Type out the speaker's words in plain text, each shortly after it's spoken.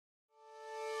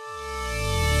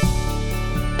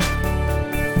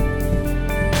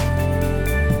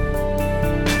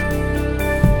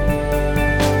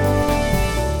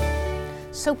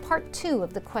So part 2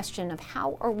 of the question of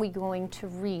how are we going to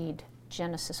read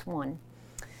Genesis 1.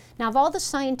 Now, of all the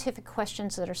scientific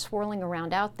questions that are swirling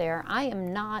around out there, I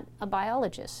am not a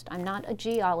biologist, I'm not a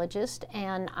geologist,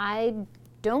 and I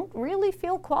don't really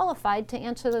feel qualified to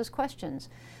answer those questions.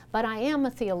 But I am a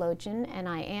theologian and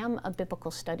I am a biblical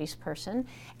studies person,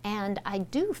 and I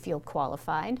do feel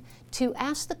qualified to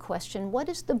ask the question, what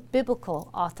is the biblical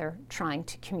author trying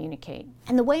to communicate?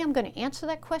 And the way I'm going to answer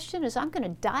that question is I'm going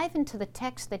to dive into the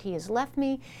text that he has left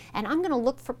me, and I'm going to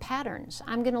look for patterns.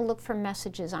 I'm going to look for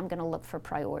messages. I'm going to look for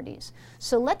priorities.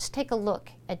 So let's take a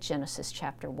look at Genesis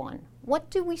chapter 1. What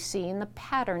do we see in the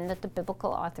pattern that the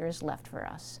biblical author has left for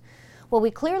us? Well, we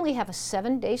clearly have a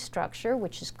 7-day structure,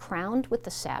 which is crowned with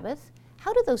the Sabbath.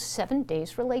 How do those 7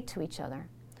 days relate to each other?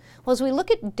 Well, as we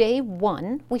look at day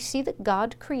 1, we see that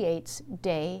God creates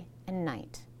day and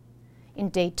night. In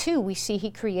day 2, we see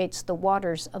he creates the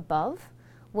waters above,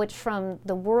 which from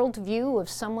the worldview of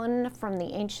someone from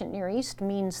the ancient Near East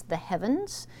means the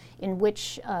heavens, in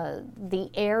which the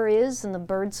air is and the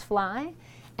birds fly,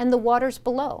 and the waters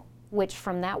below, which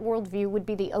from that worldview would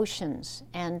be the oceans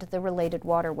and the related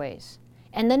waterways.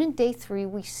 And then in day 3,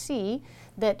 we see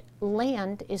that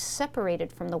land is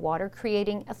separated from the water,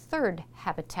 creating a third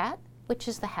habitat, which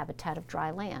is the habitat of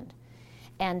dry land.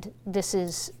 And this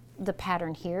is the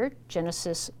pattern here.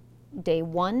 Genesis day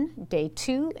 1, day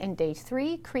 2, and day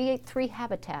 3 create 3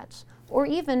 habitats, or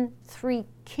even 3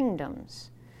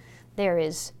 kingdoms. There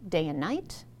is day and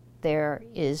night, there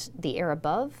is the air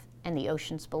above and the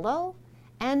oceans below,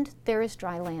 and there is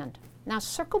dry land. Now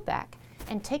circle back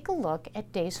and take a look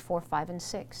at days 4, 5, and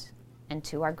 6. And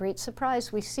to our great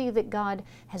surprise, we see that God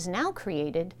has now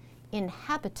created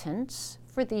inhabitants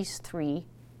for these 3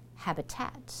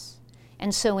 habitats.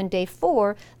 And so in day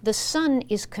 4, the sun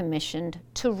is commissioned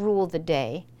to rule the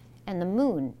day, and the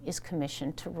moon is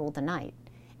commissioned to rule the night.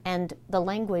 And the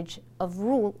language of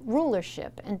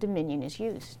rulership and dominion is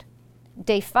used.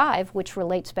 Day 5, which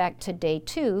relates back to day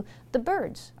 2, the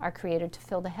birds are created to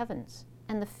fill the heavens,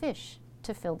 and the fish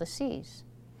to fill the seas.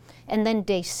 And then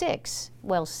day 6,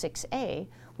 well 6a,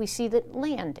 we see that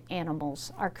land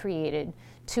animals are created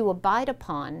to abide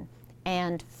upon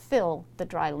and fill the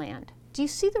dry land. Do you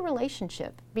see the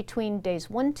relationship between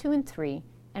days 1, 2, and 3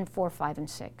 and 4, 5, and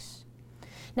 6?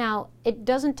 Now, it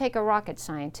doesn't take a rocket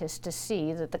scientist to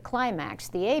see that the climax,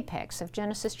 the apex of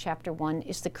Genesis chapter 1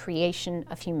 is the creation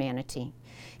of humanity.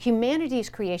 Humanity's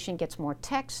creation gets more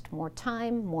text, more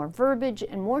time, more verbiage,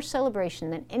 and more celebration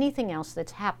than anything else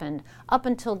that's happened up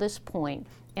until this point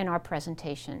in our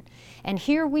presentation. And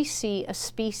here we see a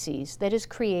species that is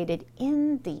created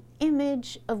in the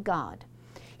image of God,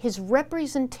 his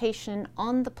representation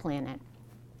on the planet.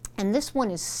 And this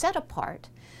one is set apart.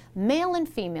 Male and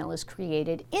female is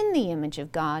created in the image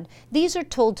of God. These are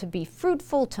told to be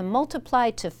fruitful, to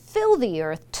multiply, to fill the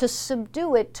earth, to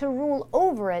subdue it, to rule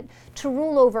over it, to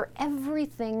rule over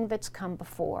everything that's come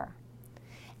before.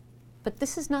 But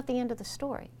this is not the end of the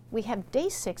story. We have day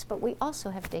 6, but we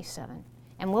also have day 7.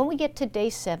 And when we get to day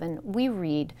 7, we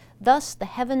read, "Thus the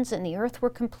heavens and the earth were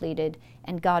completed,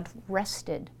 and God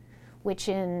rested," which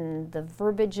in the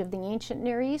verbiage of the ancient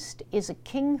Near East is a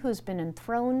king who's been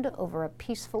enthroned over a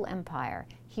peaceful empire.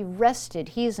 He rested,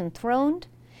 he is enthroned,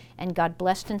 and God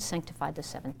blessed and sanctified the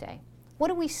 7th day. What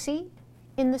do we see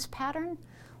in this pattern?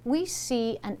 We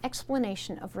see an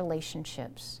explanation of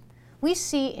relationships. We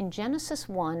see in Genesis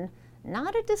 1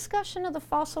 not a discussion of the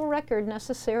fossil record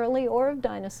necessarily or of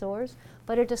dinosaurs,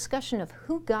 but a discussion of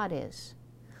who God is,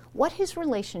 what his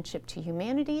relationship to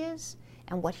humanity is,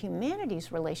 and what humanity's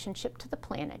relationship to the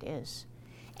planet is.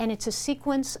 And it's a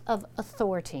sequence of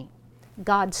authority.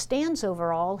 God stands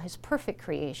over all his perfect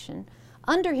creation.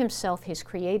 Under himself he's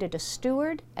created a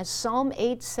steward, as Psalm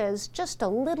 8 says, just a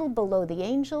little below the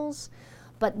angels,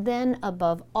 but then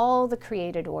above all the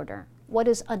created order. What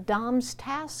is Adam's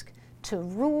task? To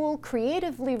rule,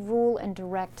 creatively rule and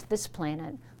direct this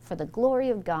planet for the glory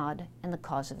of God and the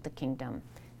cause of the kingdom.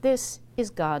 This is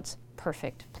God's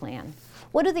perfect plan.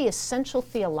 What are the essential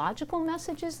theological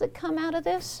messages that come out of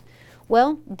this?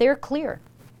 Well, they're clear.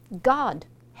 God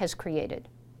has created.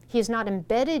 He is not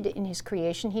embedded in his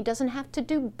creation. He doesn't have to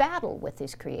do battle with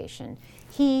his creation.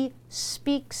 He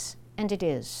speaks and it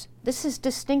is. This is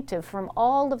distinctive from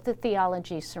all of the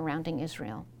theology surrounding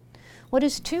Israel. What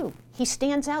is 2? He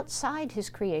stands outside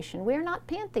his creation. We are not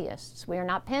pantheists. We are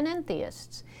not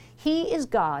panentheists. He is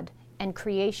God and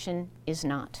creation is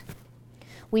not.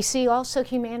 We see also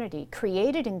humanity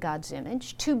created in God's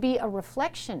image to be a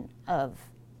reflection of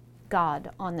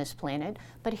God on this planet,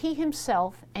 but he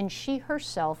himself and she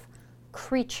herself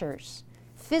creatures,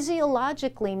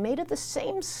 physiologically made of the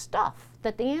same stuff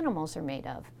that the animals are made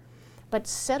of, but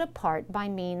set apart by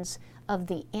means of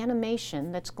the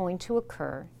animation that's going to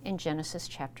occur in Genesis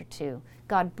chapter 2.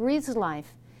 God breathes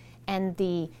life, and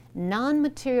the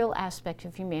non-material aspect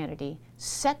of humanity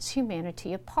sets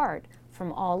humanity apart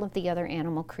from all of the other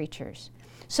animal creatures.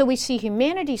 So we see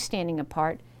humanity standing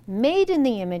apart, made in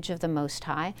the image of the Most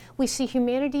High. We see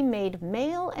humanity made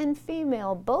male and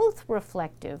female, both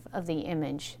reflective of the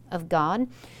image of God.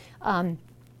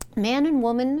 Man and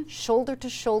woman, shoulder to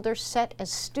shoulder, set as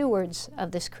stewards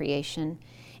of this creation.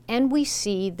 And we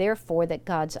see, therefore, that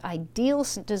God's ideal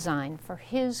design for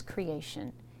His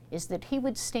creation is that He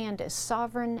would stand as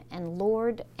sovereign and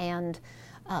Lord and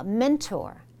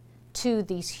mentor to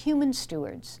these human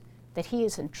stewards that He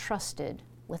has entrusted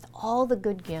with all the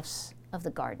good gifts of the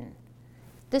garden.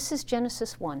 This is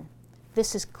Genesis 1.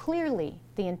 This is clearly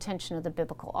the intention of the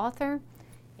biblical author.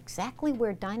 Exactly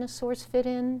where dinosaurs fit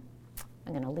in,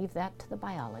 I'm going to leave that to the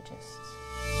biologists.